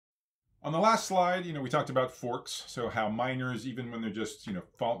On the last slide, we talked about forks. So how miners, even when they're just,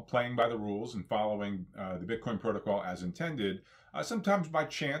 playing by the rules and following the Bitcoin protocol as intended, sometimes by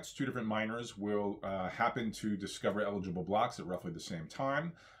chance, two different miners will happen to discover eligible blocks at roughly the same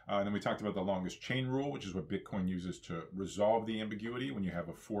time. And then we talked about the longest chain rule, which is what Bitcoin uses to resolve the ambiguity when you have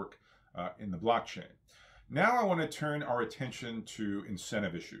a fork in the blockchain. Now I want to turn our attention to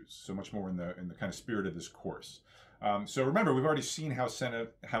incentive issues, so much more in the kind of spirit of this course. So remember, we've already seen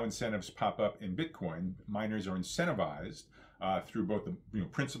how incentives pop up in Bitcoin. Miners are incentivized through both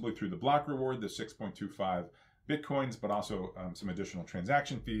principally through the block reward, the 6.25 Bitcoins, but also some additional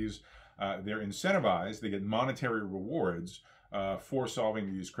transaction fees. They're incentivized, they get monetary rewards for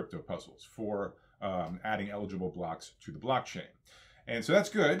solving these crypto puzzles, for adding eligible blocks to the blockchain. And so that's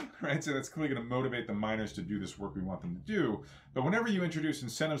good, right? So that's clearly going to motivate the miners to do this work we want them to do. But whenever you introduce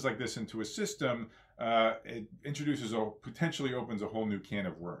incentives like this into a system, it potentially opens a whole new can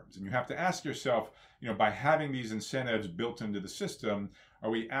of worms. And you have to ask yourself, by having these incentives built into the system,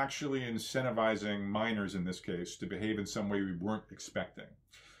 are we actually incentivizing miners in this case to behave in some way we weren't expecting?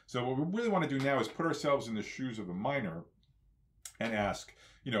 So what we really want to do now is put ourselves in the shoes of a miner and ask,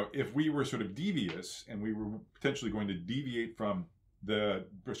 if we were sort of devious and we were potentially going to deviate from the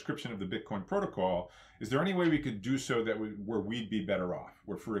prescription of the Bitcoin protocol, is there any way we could do so where we'd be better off?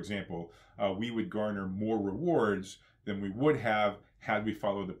 Where, for example, we would garner more rewards than we would have had we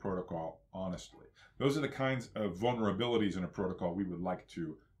followed the protocol honestly. Those are the kinds of vulnerabilities in a protocol we would like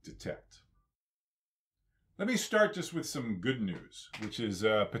to detect. Let me start just with some good news, which is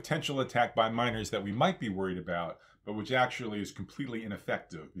a potential attack by miners that we might be worried about, but which actually is completely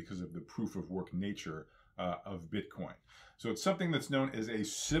ineffective because of the proof of work nature of Bitcoin. So it's something that's known as a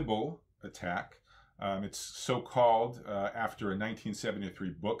Sybil attack. It's so-called after a 1973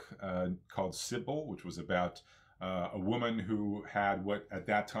 book called Sybil, which was about a woman who had what at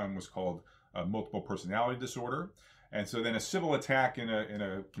that time was called multiple personality disorder. And so then a Sybil attack in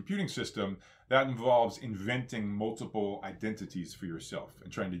a computing system, that involves inventing multiple identities for yourself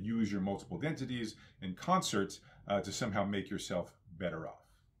and trying to use your multiple identities in concert to somehow make yourself better off.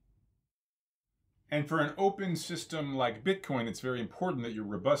 And for an open system like Bitcoin, it's very important that you're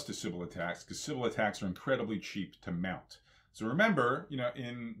robust to Sybil attacks because Sybil attacks are incredibly cheap to mount. So remember,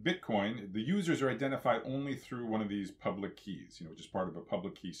 in Bitcoin, the users are identified only through one of these public keys, which is part of a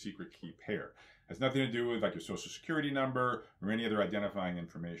public key, secret key pair. It has nothing to do with like your social security number or any other identifying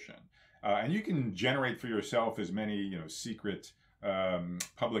information. And you can generate for yourself as many, secret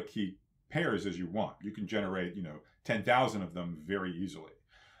public key pairs as you want. You can generate, 10,000 of them very easily.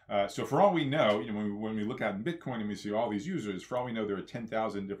 So for all we know, when we look at in Bitcoin and we see all these users, for all we know, there are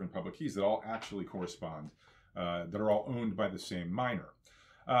 10,000 different public keys that all actually correspond, that are all owned by the same miner.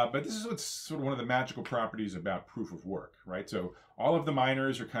 But this is what's sort of one of the magical properties about proof of work, right? So all of the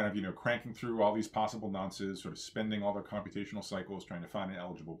miners are kind of, cranking through all these possible nonces, sort of spending all their computational cycles trying to find an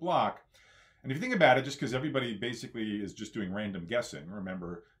eligible block. And if you think about it, just because everybody basically is just doing random guessing,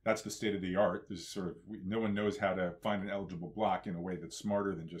 remember, that's the state of the art. There's no one knows how to find an eligible block in a way that's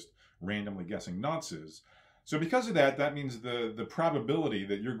smarter than just randomly guessing nonces. So because of that, that means the probability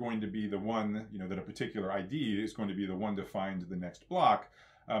that you're going to be the one, that a particular ID is going to be the one to find the next block,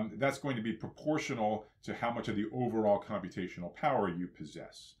 that's going to be proportional to how much of the overall computational power you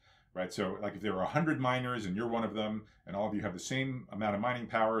possess. Right, so like if there are 100 miners and you're one of them, and all of you have the same amount of mining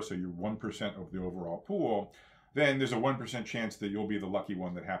power, so you're 1% of the overall pool, then there's a 1% chance that you'll be the lucky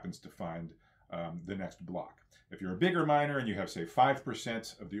one that happens to find the next block. If you're a bigger miner and you have, say,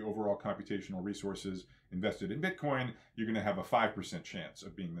 5% of the overall computational resources invested in Bitcoin, you're going to have a 5% chance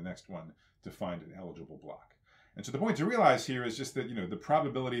of being the next one to find an eligible block. And so the point to realize here is just that, the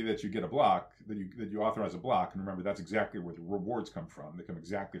probability that you get a block, that you authorize a block, and remember that's exactly where the rewards come from. They come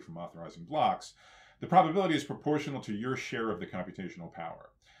exactly from authorizing blocks. The probability is proportional to your share of the computational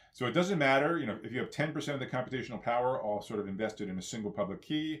power. So it doesn't matter, if you have 10% of the computational power all sort of invested in a single public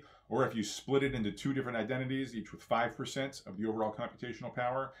key, or if you split it into two different identities, each with 5% of the overall computational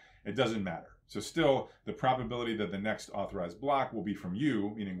power, it doesn't matter. So still, the probability that the next authorized block will be from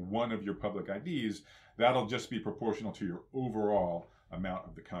you, meaning one of your public IDs, that'll just be proportional to your overall amount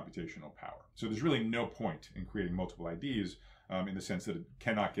of the computational power. So there's really no point in creating multiple IDs in the sense that it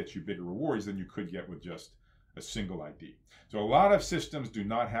cannot get you bigger rewards than you could get with just a single ID. So a lot of systems do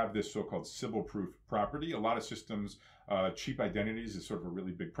not have this so-called Sybil-proof property. A lot of systems, cheap identities is sort of a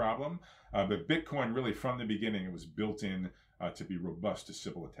really big problem. But Bitcoin really from the beginning, it was built in to be robust to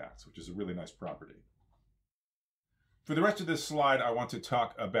Sybil attacks, which is a really nice property. For the rest of this slide, I want to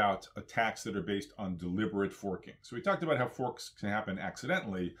talk about attacks that are based on deliberate forking. So we talked about how forks can happen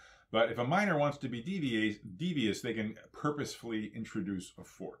accidentally, but if a miner wants to be devious, they can purposefully introduce a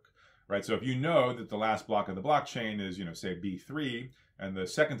fork. right? So if you know that the last block of the blockchain is, say B3, and the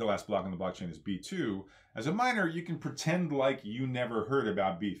second to last block on the blockchain is B2, as a miner, you can pretend like you never heard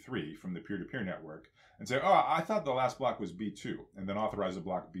about B3 from the peer-to-peer network and say, oh, I thought the last block was B2, and then authorize a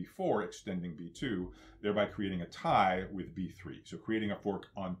block B4 extending B2, thereby creating a tie with B3. So creating a fork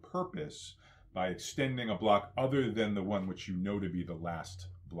on purpose by extending a block other than the one which you know to be the last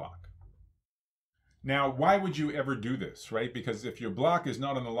block. Now, why would you ever do this, right? Because if your block is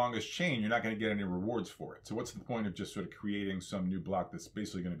not on the longest chain, you're not going to get any rewards for it. So what's the point of just sort of creating some new block that's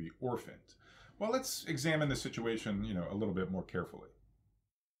basically going to be orphaned? Well, let's examine the situation, a little bit more carefully.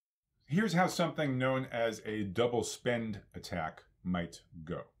 Here's how something known as a double spend attack might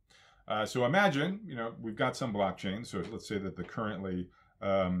go. So imagine, we've got some blockchain. So let's say that the currently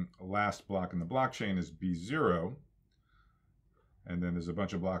last block in the blockchain is B0, and then there's a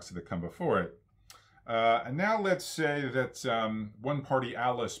bunch of blocks that come before it. And now let's say that one party,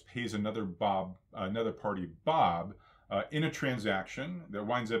 Alice, pays another party, Bob, in a transaction that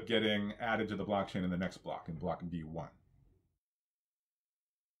winds up getting added to the blockchain in the next block, in block B1.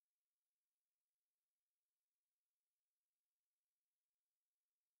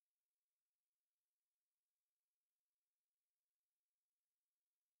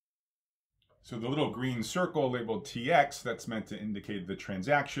 So the little green circle labeled TX, that's meant to indicate the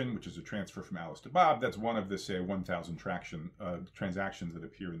transaction, which is a transfer from Alice to Bob. That's one of the, say, 1,000 transactions that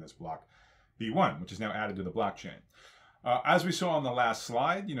appear in this block B1, which is now added to the blockchain. As we saw on the last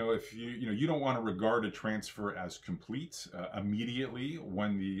slide, if you don't want to regard a transfer as complete immediately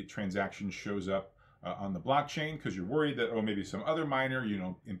when the transaction shows up on the blockchain, because you're worried that, oh, maybe some other miner,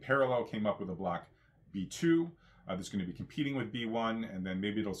 in parallel came up with a block B2. That's going to be competing with B1, and then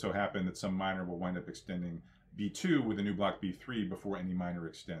maybe it'll so happen that some miner will wind up extending B2 with a new block B3 before any miner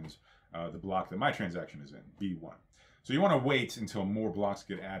extends the block that my transaction is in, B1. So you want to wait until more blocks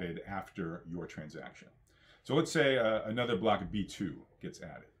get added after your transaction. So let's say another block B2 gets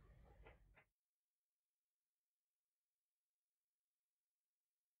added.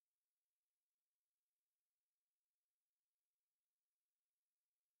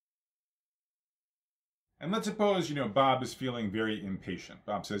 And let's suppose, Bob is feeling very impatient.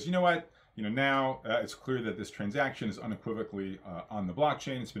 Bob says, you know what? Now it's clear that this transaction is unequivocally on the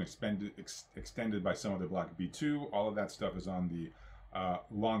blockchain. It's been extended by some other block B2. All of that stuff is on the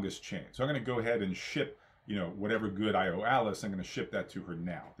longest chain. So I'm going to go ahead and ship, whatever good I owe Alice, I'm going to ship that to her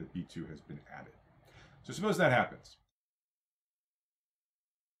now that B2 has been added. So suppose that happens.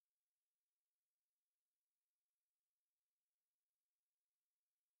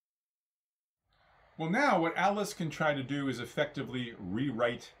 Well, now what Alice can try to do is effectively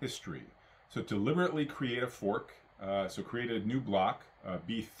rewrite history. So deliberately create a fork, so create a new block,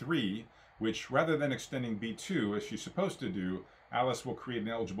 B3, which rather than extending B2 as she's supposed to do, Alice will create an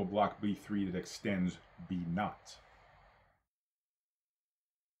eligible block B3 that extends B0.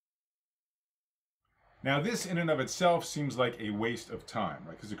 Now this in and of itself seems like a waste of time,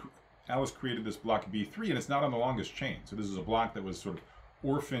 right? Because Alice created this block B3 and it's not on the longest chain. So this is a block that was sort of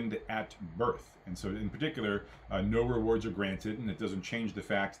orphaned at birth. And so in particular, no rewards are granted, and it doesn't change the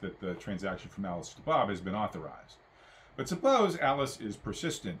fact that the transaction from Alice to Bob has been authorized. But suppose Alice is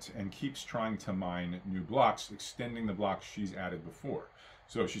persistent and keeps trying to mine new blocks, extending the blocks she's added before.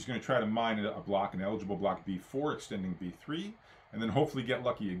 So she's going to try to mine a block, an eligible block B4, extending B3, and then hopefully get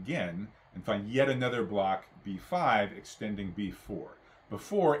lucky again and find yet another block B5, extending B4,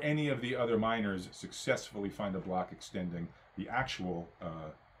 before any of the other miners successfully find a block extending the actual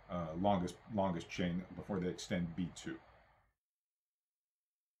longest chain before they extend B2.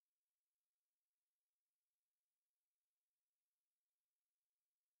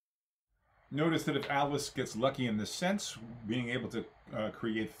 Notice that if Alice gets lucky in this sense, being able to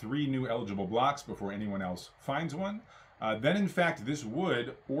create 3 new eligible blocks before anyone else finds one, then in fact this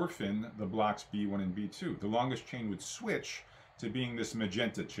would orphan the blocks B1 and B2. The longest chain would switch to being this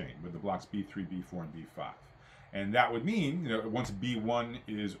magenta chain with the blocks B3, B4, and B5. And that would mean, once B1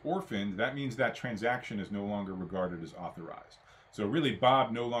 is orphaned, that means that transaction is no longer regarded as authorized. So really,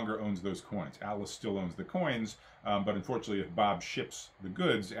 Bob no longer owns those coins. Alice still owns the coins, but unfortunately, if Bob ships the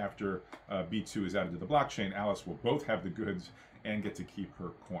goods after B2 is added to the blockchain, Alice will both have the goods and get to keep her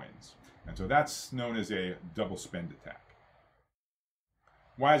coins. And so that's known as a double spend attack.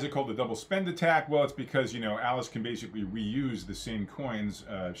 Why is it called the double spend attack? Well, it's because, Alice can basically reuse the same coins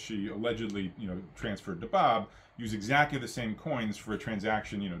she allegedly, transferred to Bob, use exactly the same coins for a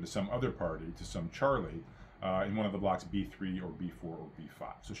transaction, to some other party, to some Charlie, in one of the blocks B3 or B4 or B5.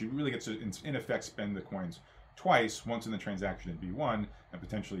 So she really gets to, in effect, spend the coins twice, once in the transaction in B1, and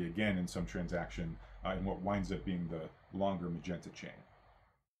potentially again in some transaction in what winds up being the longer magenta chain.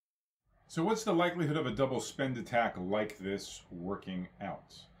 So what's the likelihood of a double spend attack like this working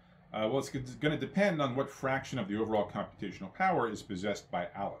out? Well, it's going to depend on what fraction of the overall computational power is possessed by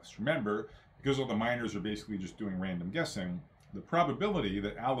Alice. Remember, because all the miners are basically just doing random guessing, the probability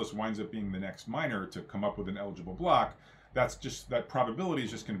that Alice winds up being the next miner to come up with an eligible block, that probability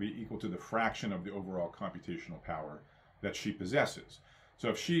is just going to be equal to the fraction of the overall computational power that she possesses. So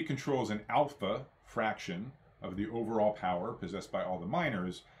if she controls an alpha fraction of the overall power possessed by all the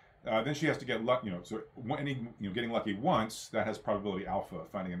miners, then she has to get lucky, getting lucky once, that has probability alpha of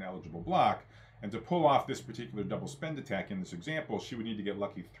finding an eligible block. And to pull off this particular double spend attack in this example, she would need to get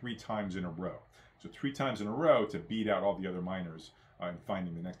lucky 3 times in a row. So 3 times in a row to beat out all the other miners in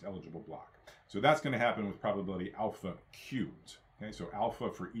finding the next eligible block. So that's going to happen with probability alpha cubed. Okay, so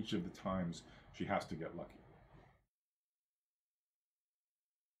alpha for each of the times she has to get lucky.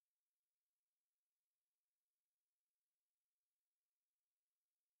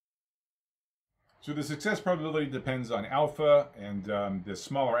 So the success probability depends on alpha, and the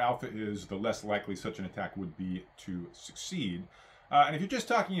smaller alpha is, the less likely such an attack would be to succeed. And if you're just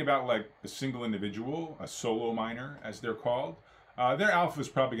talking about like a single individual, a solo miner as they're called, their alpha is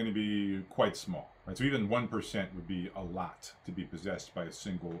probably going to be quite small. Right? So even 1% would be a lot to be possessed by a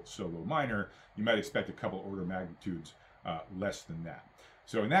single solo miner. You might expect a couple order magnitudes less than that.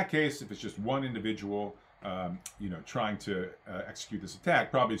 So in that case, if it's just one individual, trying to execute this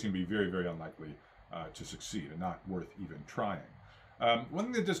attack, probably it's going to be very, very unlikely to succeed and not worth even trying. One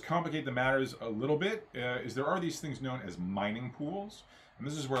thing that does complicate the matters a little bit is there are these things known as mining pools. And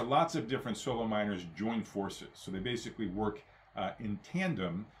this is where lots of different solo miners join forces. So they basically work in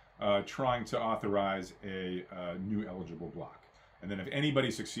tandem trying to authorize a new eligible block. And then if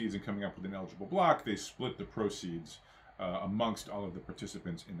anybody succeeds in coming up with an eligible block, they split the proceeds amongst all of the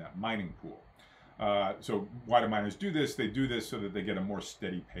participants in that mining pool. So why do miners do this? They do this so that they get a more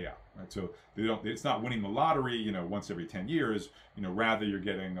steady payout, right? So it's not winning the lottery, once every 10 years, rather you're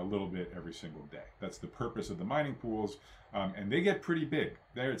getting a little bit every single day. That's the purpose of the mining pools. And they get pretty big.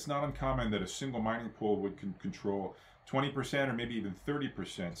 It's not uncommon that a single mining pool would control 20% or maybe even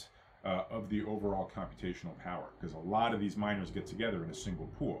 30% of the overall computational power, because a lot of these miners get together in a single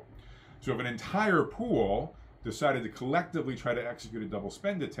pool. So if an entire pool decided to collectively try to execute a double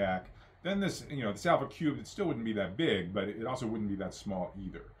spend attack, then this alpha cubed, it still wouldn't be that big, but it also wouldn't be that small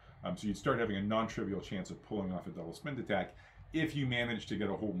either. So you'd start having a non-trivial chance of pulling off a double spend attack if you manage to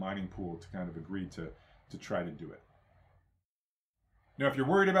get a whole mining pool to kind of agree to try to do it. Now, if you're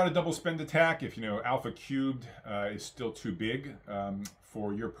worried about a double spend attack, if alpha cubed is still too big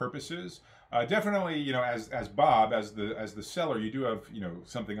for your purposes, definitely, as Bob, as the seller, you do have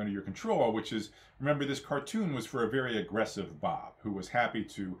something under your control, which is, remember, this cartoon was for a very aggressive Bob who was happy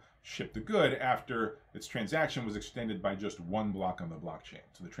to ship the good after its transaction was extended by just 1 block on the blockchain.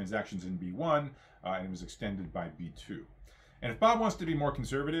 So the transaction's in B1 and it was extended by B2. And if Bob wants to be more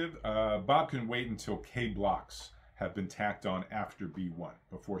conservative, Bob can wait until K blocks have been tacked on after B1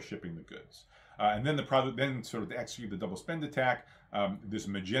 before shipping the goods. And then to execute the double spend attack, this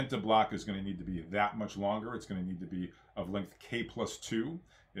magenta block is going to need to be that much longer. It's going to need to be of length K plus 2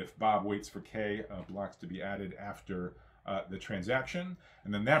 if Bob waits for K blocks to be added after the transaction.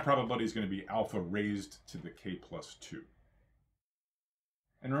 And then that probability is going to be alpha raised to the K plus 2.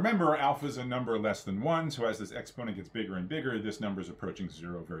 And remember, alpha is a number less than 1, so as this exponent gets bigger and bigger, this number is approaching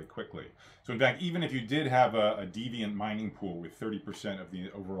 0 very quickly. So in fact, even if you did have a deviant mining pool with 30% of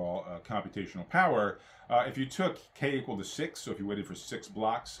the overall computational power, if you took K equal to 6, so if you waited for 6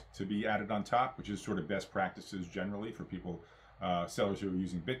 blocks to be added on top, which is sort of best practices generally for people, sellers who are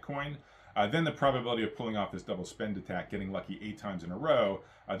using Bitcoin, then the probability of pulling off this double spend attack, getting lucky 8 times in a row,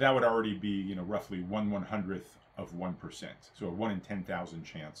 that would already be roughly 1/100th of 1%. So a 1 in 10,000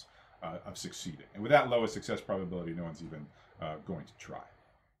 chance of succeeding. And with that low a success probability, no one's even going to try.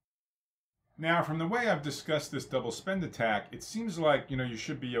 Now, from the way I've discussed this double spend attack, it seems like you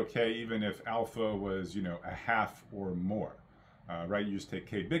should be okay even if alpha was a half or more. Right? You just take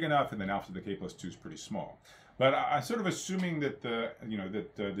K big enough, and then alpha to the K plus 2 is pretty small. But I'm sort of assuming that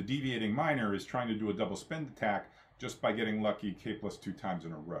the deviating miner is trying to do a double spend attack just by getting lucky K plus 2 times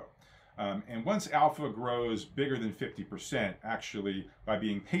in a row. And once alpha grows bigger than 50%, actually, by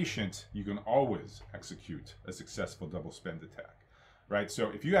being patient, you can always execute a successful double spend attack. Right? So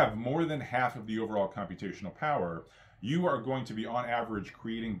if you have more than half of the overall computational power, you are going to be, on average,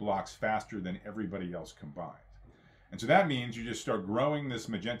 creating blocks faster than everybody else combined. And so that means you just start growing this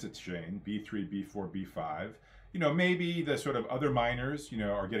magenta chain, B3, B4, B5. Maybe the sort of other miners,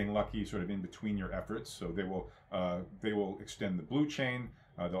 are getting lucky sort of in between your efforts. So they will extend the blue chain.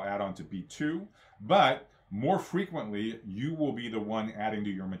 They'll add on to B2. But more frequently you will be the one adding to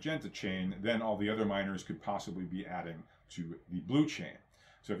your magenta chain than all the other miners could possibly be adding to the blue chain.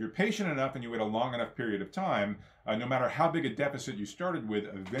 So if you're patient enough and you wait a long enough period of time, no matter how big a deficit you started with,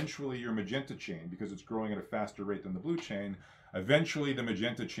 eventually your magenta chain, because it's growing at a faster rate than the blue chain, eventually the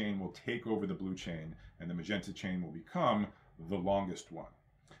magenta chain will take over the blue chain and the magenta chain will become the longest one.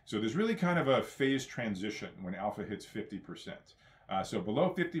 So there's really kind of a phase transition when alpha hits 50%. So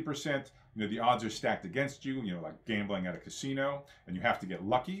below 50%, the odds are stacked against you, like gambling at a casino, and you have to get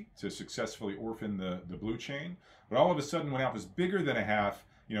lucky to successfully orphan the blue chain. But all of a sudden, when alpha is bigger than a half,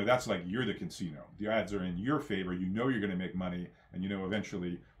 that's like you're the casino. The odds are in your favor. You're going to make money, and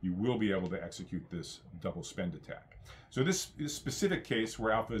eventually you will be able to execute this double spend attack. So this specific case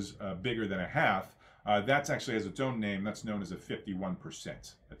where alpha is bigger than a half, that's actually has its own name. That's known as a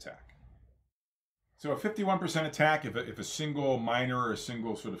 51% attack. So a 51% attack, if a single miner or a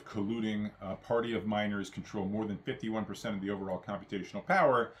single sort of colluding party of miners control more than 51% of the overall computational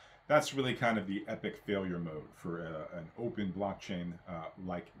power, that's really kind of the epic failure mode for an open blockchain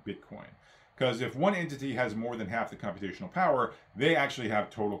like Bitcoin. Because if one entity has more than half the computational power, they actually have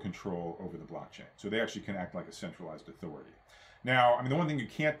total control over the blockchain. So they actually can act like a centralized authority. Now, the one thing you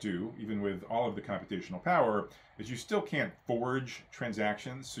can't do, even with all of the computational power, is you still can't forge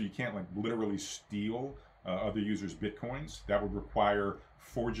transactions. So you can't literally steal other users' Bitcoins. That would require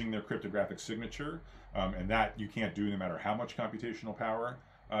forging their cryptographic signature. And that you can't do no matter how much computational power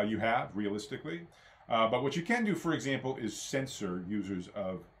you have, realistically. But what you can do, for example, is censor users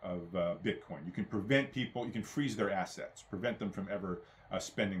of Bitcoin. You can prevent people, you can freeze their assets, prevent them from ever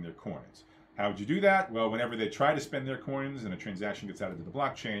spending their coins. How would you do that? Well, whenever they try to spend their coins and a transaction gets added to the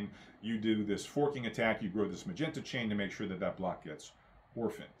blockchain, you do this forking attack, you grow this magenta chain to make sure that that block gets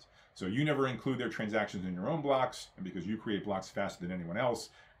orphaned. So you never include their transactions in your own blocks, and because you create blocks faster than anyone else,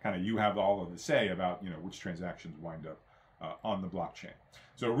 kind of you have all of the say about which transactions wind up on the blockchain.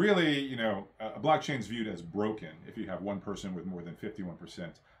 So really, a blockchain is viewed as broken if you have one person with more than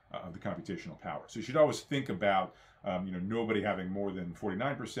 51% of the computational power. So you should always think about nobody having more than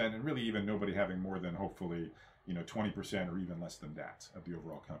 49%, and really even nobody having more than hopefully 20% or even less than that of the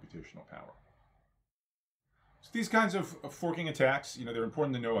overall computational power. So these kinds of forking attacks, they're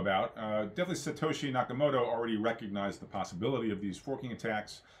important to know about. Definitely Satoshi Nakamoto already recognized the possibility of these forking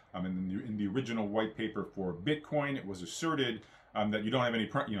attacks. In the original white paper for Bitcoin, it was asserted that you don't have any,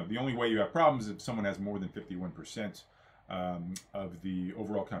 the only way you have problems is if someone has more than 51% of the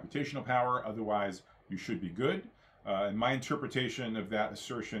overall computational power. Otherwise, you should be good. And my interpretation of that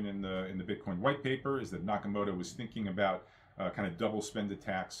assertion in the Bitcoin white paper is that Nakamoto was thinking about kind of double spend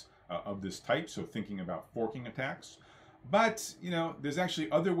attacks of this type, so thinking about forking attacks. But, there's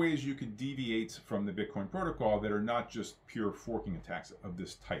actually other ways you could deviate from the Bitcoin protocol that are not just pure forking attacks of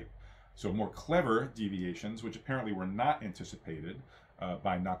this type. So more clever deviations, which apparently were not anticipated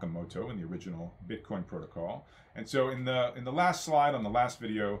by Nakamoto in the original Bitcoin protocol. And so in the last slide on the last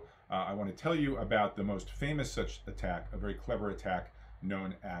video, I want to tell you about the most famous such attack, a very clever attack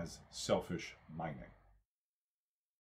known as selfish mining.